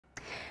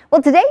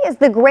Well, today is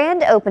the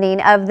grand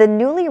opening of the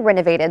newly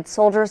renovated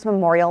Soldiers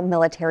Memorial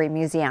Military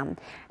Museum.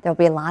 There will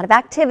be a lot of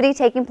activity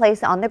taking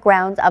place on the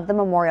grounds of the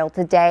memorial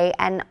today,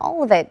 and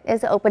all of it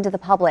is open to the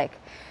public.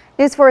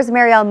 News 4's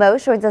Marielle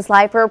Mosch joins us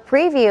live for a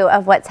preview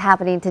of what's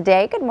happening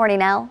today. Good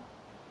morning, Elle.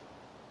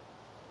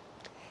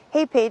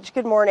 Hey, Paige,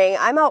 good morning.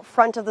 I'm out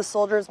front of the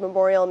Soldiers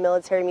Memorial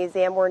Military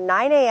Museum where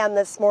 9 a.m.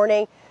 this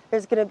morning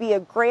there's going to be a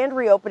grand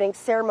reopening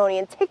ceremony,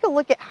 and take a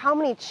look at how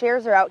many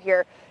chairs are out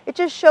here. It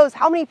just shows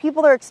how many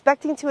people are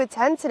expecting to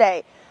attend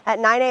today. At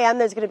 9 a.m.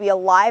 there's going to be a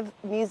live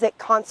music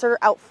concert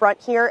out front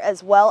here,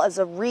 as well as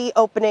a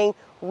reopening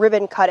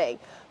ribbon cutting.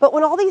 But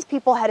when all these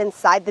people head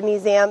inside the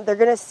museum, they're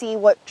going to see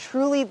what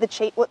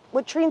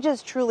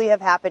changes truly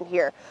have happened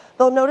here.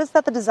 They'll notice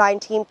that the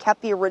design team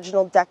kept the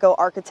original Deco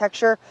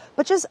architecture,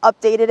 but just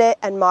updated it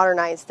and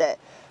modernized it.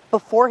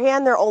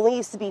 Beforehand, there only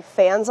used to be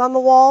fans on the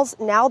walls.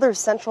 Now there's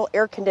central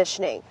air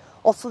conditioning.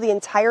 Also, the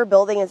entire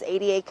building is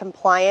ADA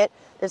compliant.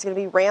 There's going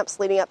to be ramps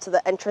leading up to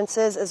the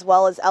entrances, as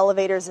well as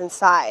elevators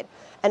inside.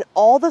 And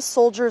all the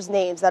soldiers'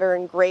 names that are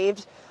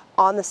engraved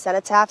on the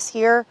cenotaphs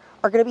here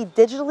are going to be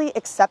digitally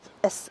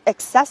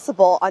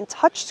accessible on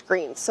touch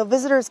screens. So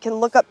visitors can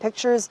look up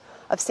pictures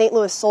of St.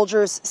 Louis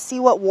soldiers, see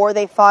what war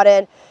they fought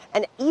in,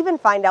 and even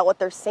find out what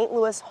their St.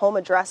 Louis home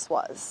address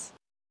was.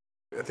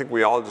 I think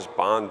we all just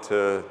bond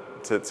to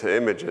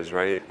images,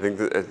 right? I think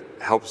that it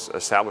helps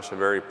establish a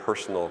very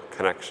personal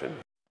connection.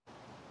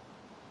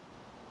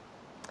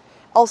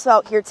 Also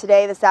out here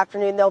today, this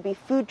afternoon, there'll be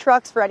food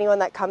trucks for anyone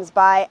that comes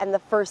by, and the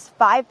first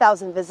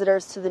 5,000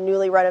 visitors to the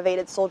newly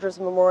renovated Soldiers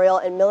Memorial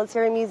and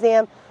Military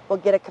Museum will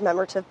get a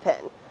commemorative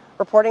pin.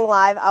 Reporting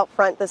live out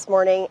front this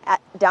morning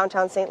at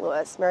downtown St.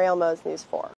 Louis, Marielle Mosch, News 4.